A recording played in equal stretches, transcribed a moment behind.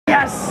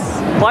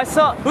Well, I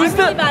saw. Who's I'm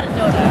the? really bad at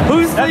Dota.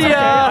 Who's the? Okay,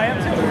 I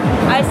am too.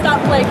 I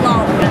stopped playing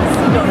LOL because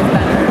Dota's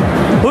better.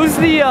 Who's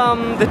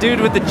the dude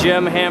with the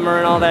gem hammer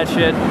and all that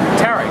shit?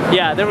 Tarek.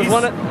 Yeah, there was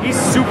one. He's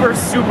super,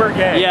 super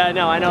gay. Yeah,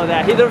 no, I know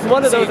that. There was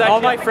one of those. See, all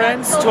my actually,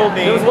 friends told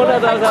me. There was one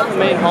of those out in the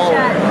main hall.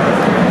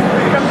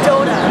 From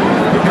Dota.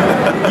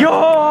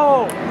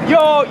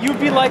 Yo, you'd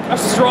be like a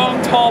strong,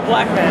 tall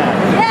black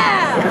man.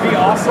 Yeah! It'd be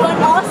awesome.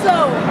 But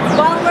also,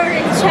 while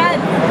wearing Chen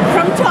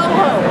from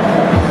Toho.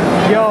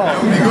 Yo.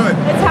 That would be good.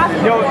 It's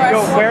happening for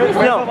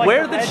us.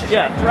 Wear the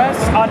dress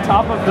on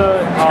top of the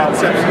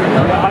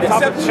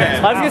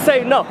Chen. I was gonna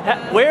say no.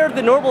 Wear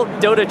the normal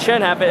Dota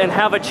Chen habit and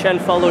have a Chen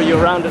follow you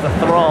around as a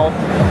thrall.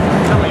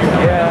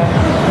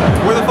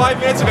 Yeah. Were the 5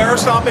 minutes of arrow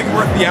stomping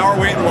worth the hour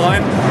wait in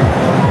line?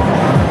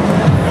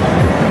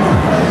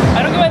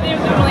 I don't know why they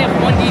only have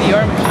one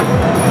DDR machine.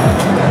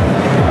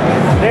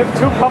 They have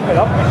 2 Pump It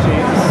Up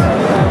machines.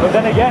 But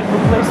then again, who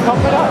plays Pump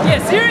It Up? Yeah,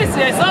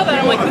 seriously, I saw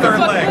that. I'm like, who the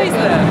fuck plays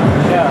that?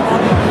 Yeah.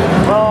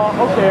 Well,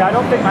 okay, I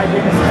don't think my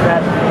penis is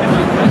that.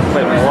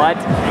 Wait, what?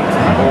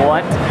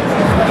 What?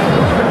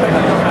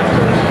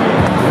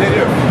 They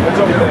do. It's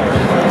over there.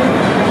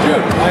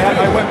 Dude,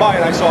 I went by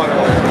and I saw it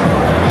earlier.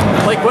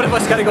 Like, one of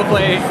us gotta go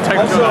play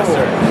Tiger Also,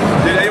 Master.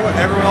 did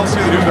everyone else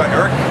see the news about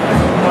Eric?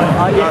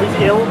 Yeah, he's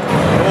ill.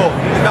 Well,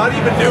 not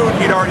even noon,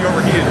 he'd already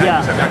overheated.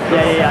 Yeah,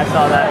 I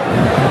saw that.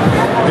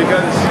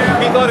 Because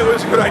he thought it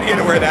was a good idea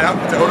to wear that out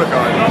to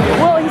Otakon.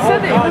 Well, he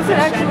said that it wasn't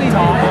actually.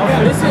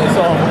 This is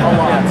a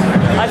lot.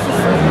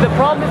 The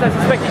problem is, I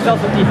suspect he's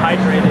also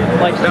dehydrated.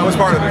 Like That was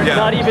part of it, yeah.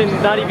 Not even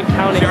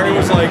counting. Jerry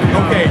was like,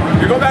 okay,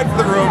 you're going back to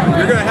the room,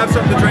 you're going to have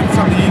something to drink,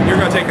 something to eat, you're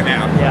going to take a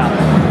nap. Yeah.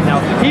 Now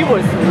he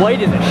was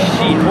white as a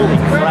sheet. Holy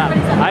crap!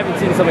 I haven't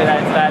seen somebody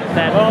that.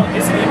 Well,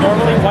 isn't he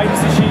normally white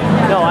as a sheet?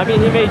 No, I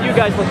mean he made you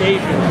guys look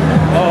Asian.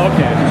 Oh,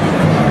 okay.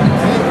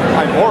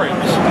 I'm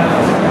orange.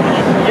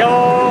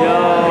 Yo,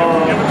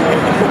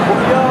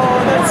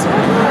 that's...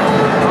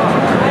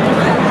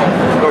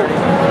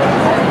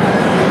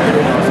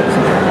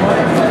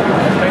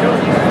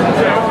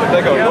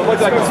 Look like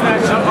that.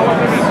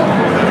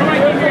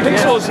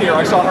 Pixel's here.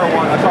 I saw her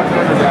one. I talked to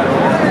her dad.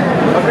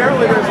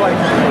 Apparently there's like,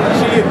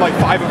 she and like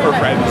 5 of her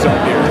friends are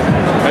here.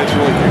 And it's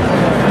really cute.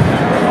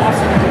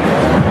 Awesome.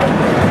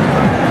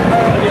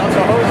 Are they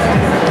also hosts?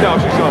 No,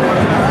 she's not one.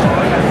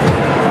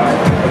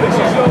 I think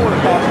she's still one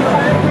of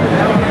Costa.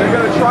 They're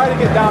going to try to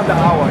get down to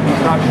Awa. He's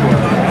not sure.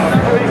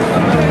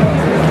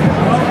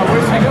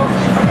 Where's Psycho?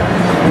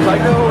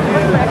 Psycho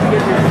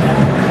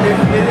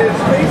it is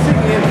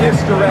facing in this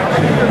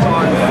direction. It's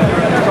on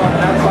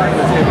that side of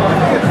the table. I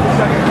think it's the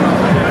second round.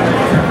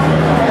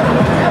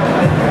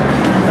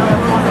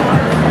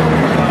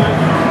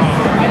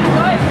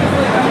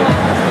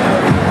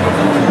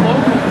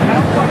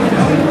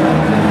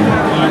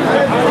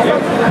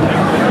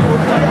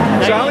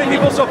 So how many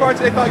people so far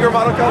today thought you were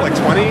Madoka? Like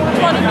 20? 20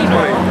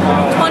 people.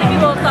 20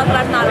 people thought that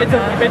I'm not It's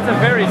a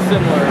very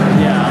similar.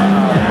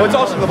 Yeah. Well, it's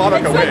also the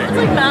Madoka It's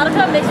wing. like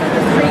Madoka mixed with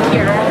the freak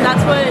here.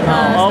 That's what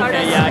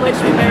Stardust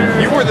switched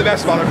their... You were the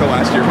best Madoka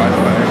last year, by the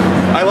way.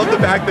 I love the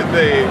fact that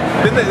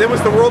it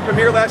was the world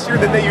premiere last year.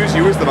 Didn't they use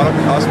you as the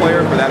Madoka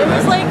cosplayer for that It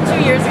event? was like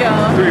 2 years ago.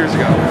 2 years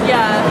ago.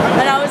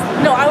 Yeah, and I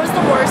was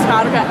the worst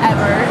Madoka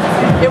ever.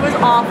 It was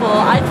awful.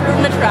 I threw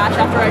it in the trash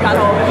after I got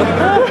home.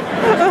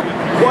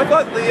 Well, I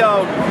thought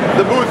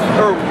the booth,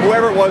 or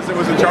whoever it was that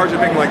was in charge of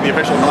being like the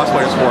official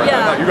cosplayers for it,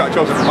 I thought you got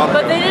chosen for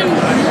Madoka. But they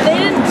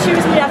didn't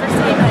choose me after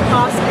seeing my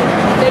costume.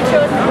 They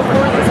chose me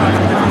before the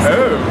costume.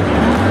 Oh.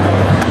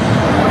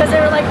 Because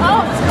they were like,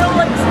 oh, this girl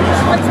likes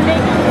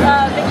making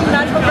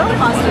magical girl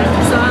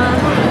costumes.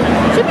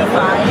 Should be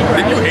fine,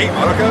 right? Did you hate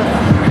Madoka?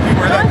 Did you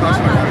wear that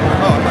costume?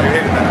 Oh, I thought you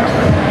hated that.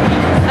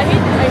 I hate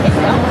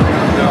that.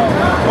 No.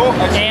 Oh,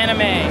 Anime.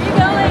 Where are you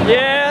going?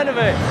 Yeah,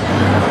 anime.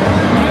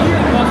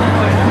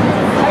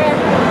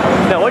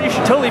 No, what you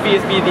should totally be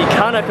is the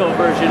Kaneko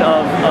version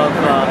of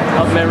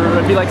Meru.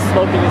 It'd be like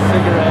smoking a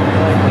cigarette.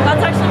 Like,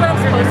 That's actually what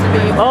I'm supposed to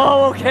be.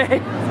 oh,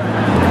 okay.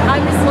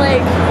 I'm just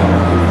like,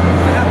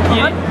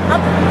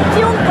 I'm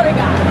feeling what I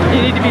got.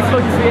 You need to be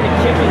smoking a cigarette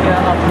and kicking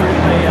up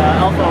the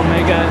Alpha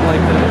Omega and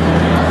like the...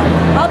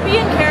 I'll be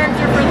in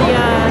character for the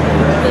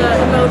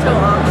Moto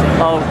auction.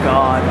 Oh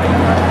God.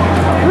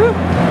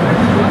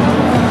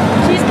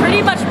 She's pretty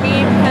much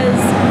me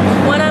because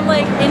when I'm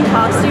like in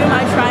costume,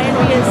 I try and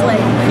be as like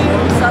cute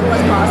and subtle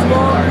as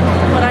possible,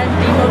 but I'm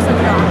the most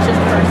obnoxious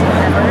person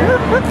ever.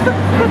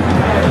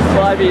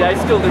 Well, I mean, I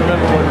still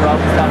remember when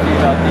Rob was talking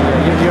about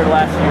your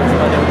last year's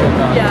one.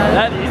 Yeah.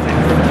 That is the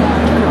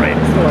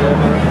greatest one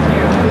ever.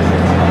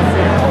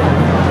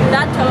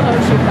 That Toho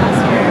shoot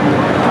last year.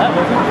 That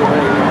was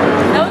great.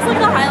 That was like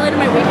the highlight of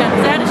my weekend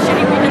because I had a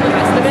shitty weekend the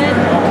rest of it.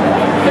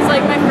 Because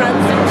like my friends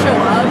didn't show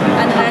up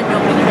and then I had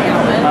nobody to hang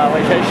out with.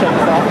 Wait, can I shut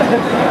this off?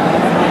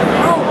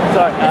 Oh,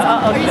 sorry.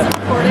 are you still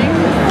recording?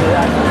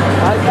 Yeah.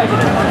 I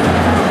can do it.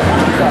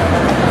 Sorry.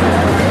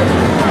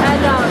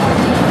 And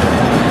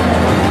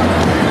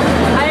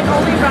I had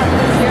only brought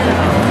this here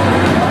now.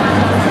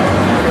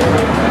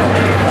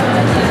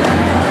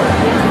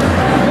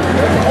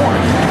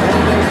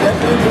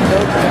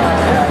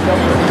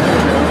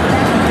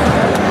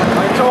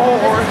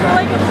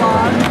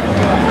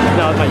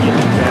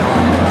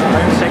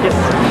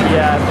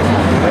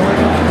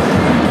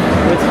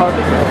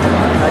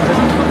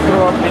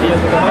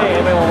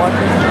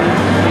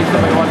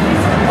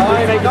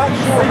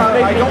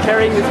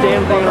 carrying this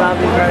damn thing around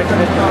the entire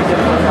convention.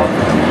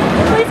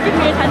 Please give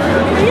me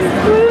attention.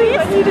 Please.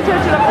 I need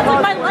attention. That's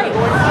like my life.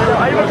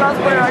 I'm a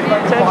cosplayer, I need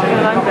attention,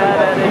 and I'm bad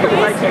at it.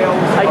 I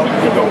keep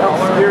thinking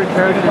obscure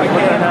characters. What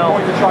the hell? I'm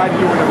going to try to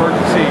do an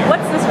emergency.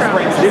 What's this from?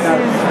 This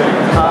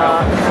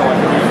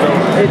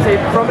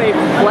is from a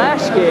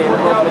Flash game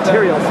called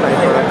Material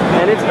Sniper,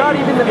 and it's not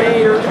even the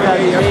main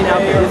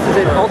outfit. This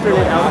is an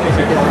alternate outfit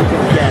you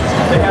can get.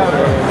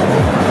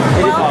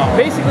 It is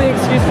basically an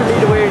excuse for me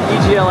to wear an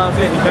EGL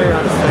outfit and carry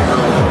around a stick.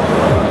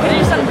 Could you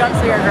do some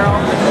gunslinger, girl?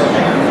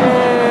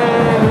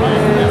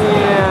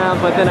 Yeah,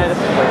 but then I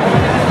just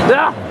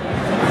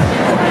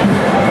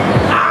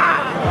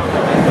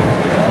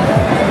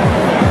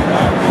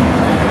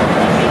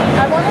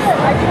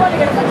I do want to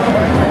get a bunch of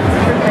oranges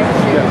for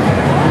next year.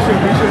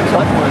 We should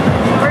touch one.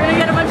 We're going to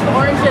get a bunch of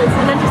oranges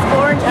and then just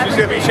orange She's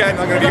going to be Chad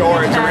and I'm going to be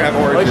orange. We're going to have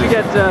we oranges. should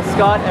get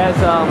Scott as,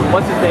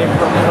 what's his name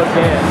from Orange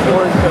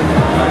Orange Cookie.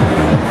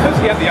 Does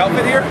he have the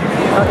outfit here?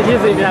 He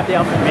doesn't even have the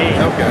outfit made.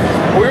 Okay.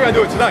 Well, we're going to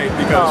do it tonight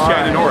because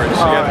Chad and orange.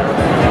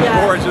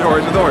 Yeah. Orange and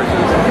orange with oranges.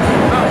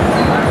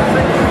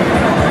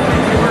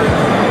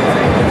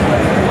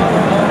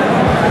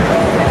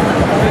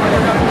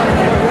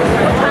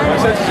 My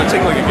senses are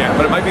tingling again,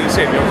 but it might be the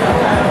same yoga.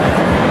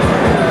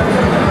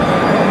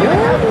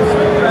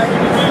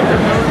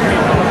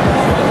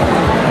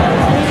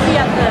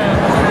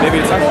 Maybe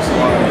it's actually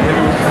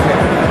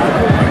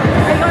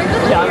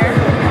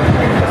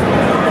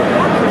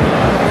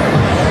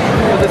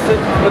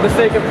For the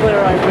sake of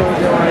player, I chose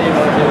your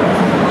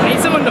I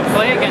need someone to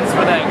play against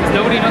for that, because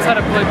nobody knows how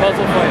to play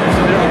Puzzle Fighter,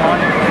 so they don't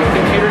want it.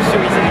 The computer's too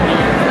easy to beat.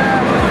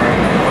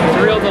 It's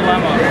a real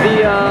dilemma.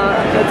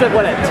 That's at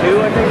what, at 2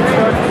 I think it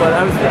starts? But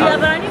I was, Yeah,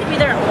 but I need to be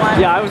there at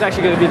 1. Yeah, I was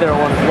actually going to be there at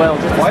 1 as well.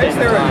 Just Why is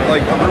there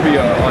like a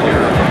Rubia on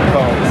your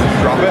phone?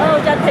 Drop it. Oh,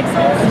 Dead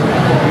Pixels.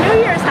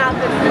 New Year's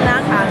happened and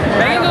that happened.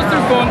 Megan goes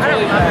through phones I don't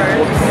really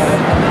remember.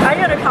 fast. I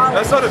go to college.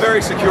 That's not a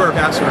very secure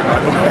password,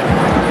 by the way.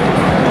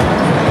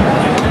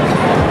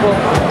 Well,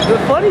 the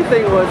funny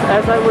thing was,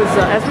 as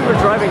we were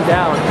driving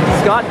down,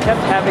 Scott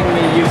kept having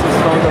me use his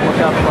phone to look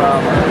up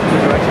the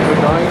direction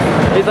we're going.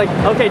 He's like,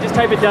 okay, just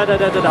type it da da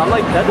da da da. I'm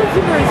like, that doesn't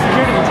seem very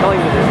secure to be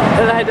telling me this.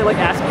 And then I had to like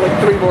ask like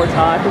 3 more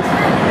times.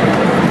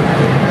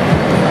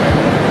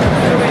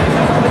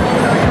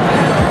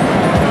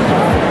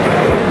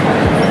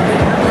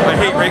 I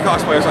hate Ray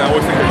cosplayers. I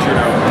always think they're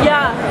Juno.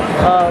 Yeah.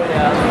 Oh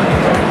yeah.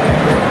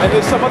 And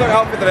there's some other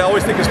outfit that I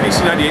always think is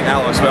PC-98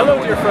 Alice. But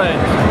Hello, dear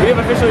friend. We have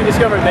officially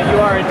discovered that you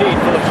are indeed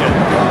full of shit.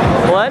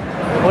 What?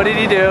 What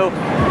did he do?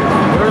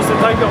 Where's the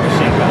Tycho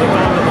machine?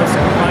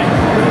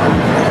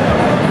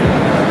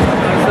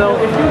 So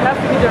if you have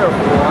to be there at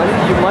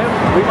 1,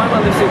 we might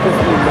want to see because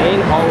the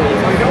main hallway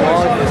is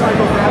clogged.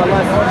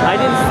 Unless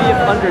I didn't see if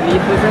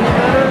underneath was any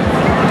better,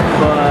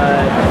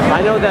 but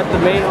I know that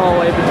the main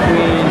hallway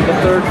between the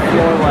 3rd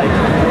floor, like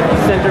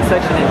center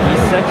section and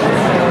east section,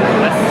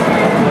 west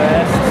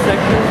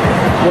section,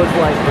 was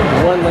like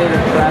 1 lane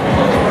of traffic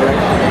each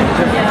direction.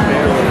 Just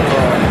barely.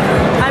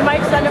 I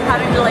might just end up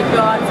having to like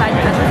go outside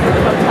and enter through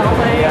the hotel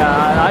way.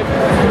 Yeah,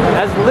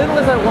 as little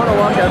as I want to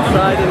walk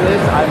outside in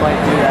this, I might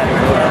do that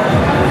as well.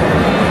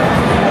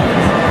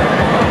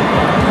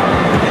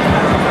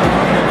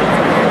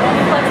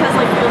 Flex has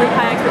like really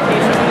high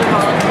expectations of their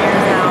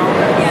volunteers now.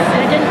 And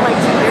it didn't like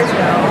 2 years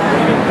ago.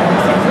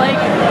 Like,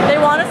 they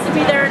want us to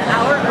be there an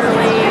hour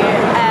early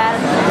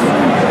and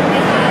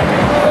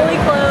fully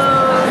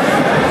clothed,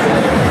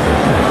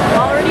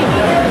 already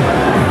eaten.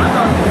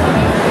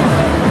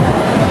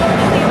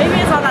 Maybe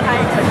it's not that high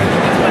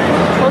expectations, but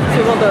Well,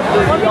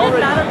 when we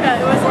did Madoka,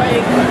 it was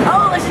like,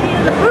 oh, she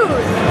eating the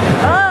food.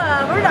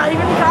 We're not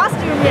even in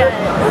costume yet.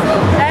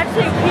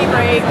 Actually, pee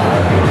break.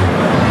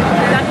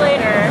 Back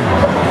later.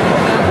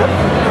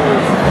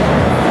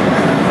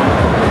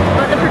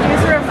 But the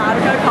producer of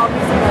Madoka called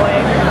me some boy.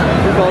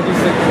 Who called you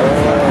sick?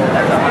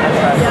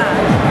 Yeah,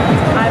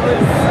 I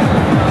was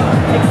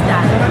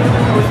ecstatic.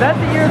 Was that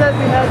the year that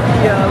we had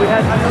we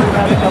had a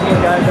couple of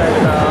guys at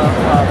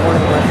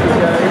Morning Rescue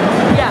guys?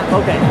 Yeah.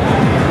 Okay.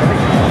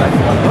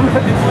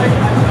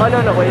 Oh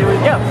no, wait, it was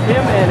him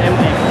and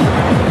MD.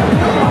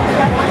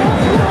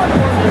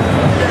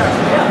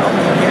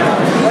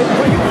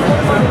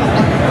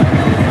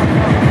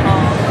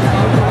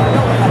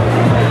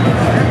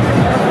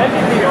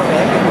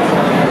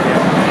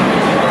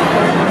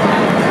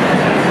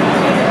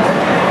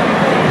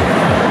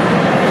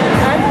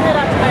 I'm head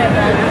up to my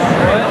event.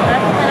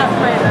 I'm head up to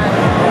my event.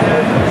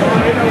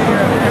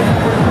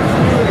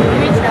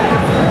 Reach out.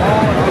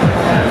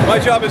 my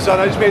job is done.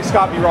 I just made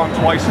Scott be wrong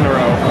twice in a row.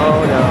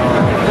 Oh no.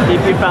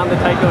 He found the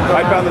Tycho drum.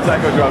 I found the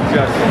Tycho drums,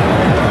 yes.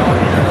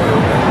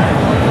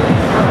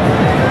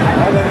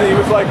 And then he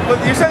was like, "Look,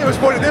 you said it was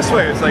pointed this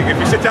way." It's like, if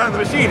you sit down on the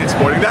machine, it's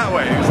pointing that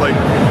way. It's like...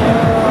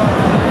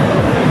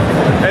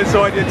 And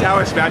so I did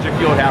Taoist Magic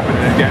Field happen,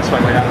 and again, so I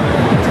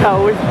happened.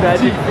 Taoist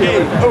Magic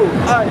Field.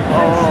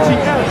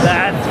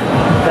 T-A-O-I-S-T-S.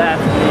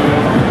 That's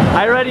me.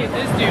 I already,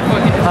 This dude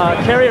fucking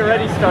Carrie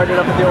already started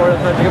up at the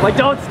Orioles. I'm like,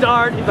 don't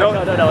start. He's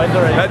like, no, it's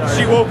already started.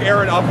 She woke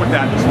Aaron up with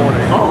that this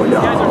morning. Oh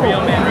no. You guys are real,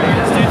 man. Right?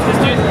 This dude's just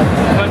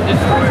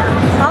Destroyer.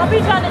 I'll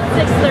be done at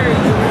 6:30.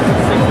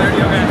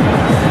 6:30, okay.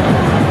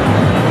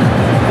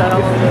 Is that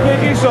how long it is?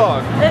 Gigi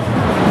song. It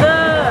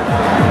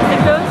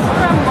goes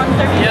from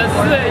 1:30 Yeah, this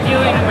is the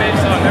Healing Wave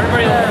song.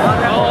 Everybody,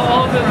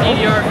 all of the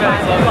DDR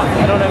fans love it.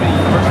 I don't have any.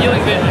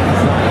 Healing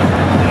Visions.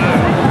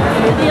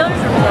 The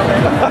others are broken.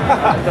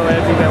 So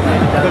it's emailed me.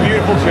 The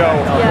beautiful Joe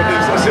with Yeah.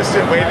 his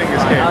assistant waving his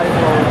cane. I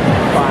will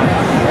find.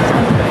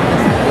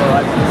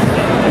 Well,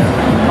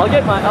 I'll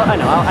get my. I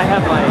know. I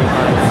have my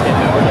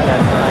schedule. I'll get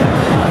that tonight.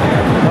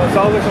 Oh, it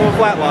sounds like someone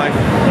flatline.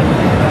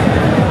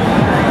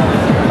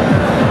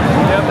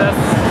 Yep,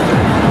 that's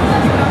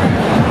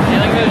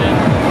Healing Vision.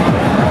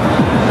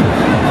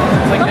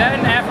 It's like that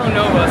and Afro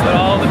Novas, but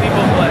all the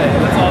people play.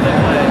 That's all they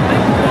play.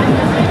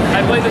 I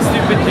play the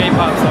stupid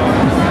J-pop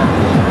songs.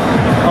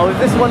 Oh, is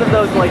this one of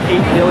those like 8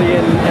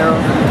 billion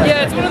arrows?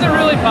 Yeah, it's one of the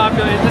really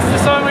popular. This is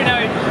the song right now.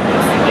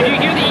 If you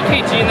hear the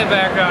EKG in the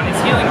background, it's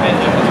Healing Vision.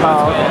 Is what it's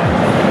called.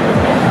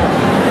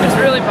 It's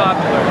really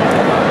popular.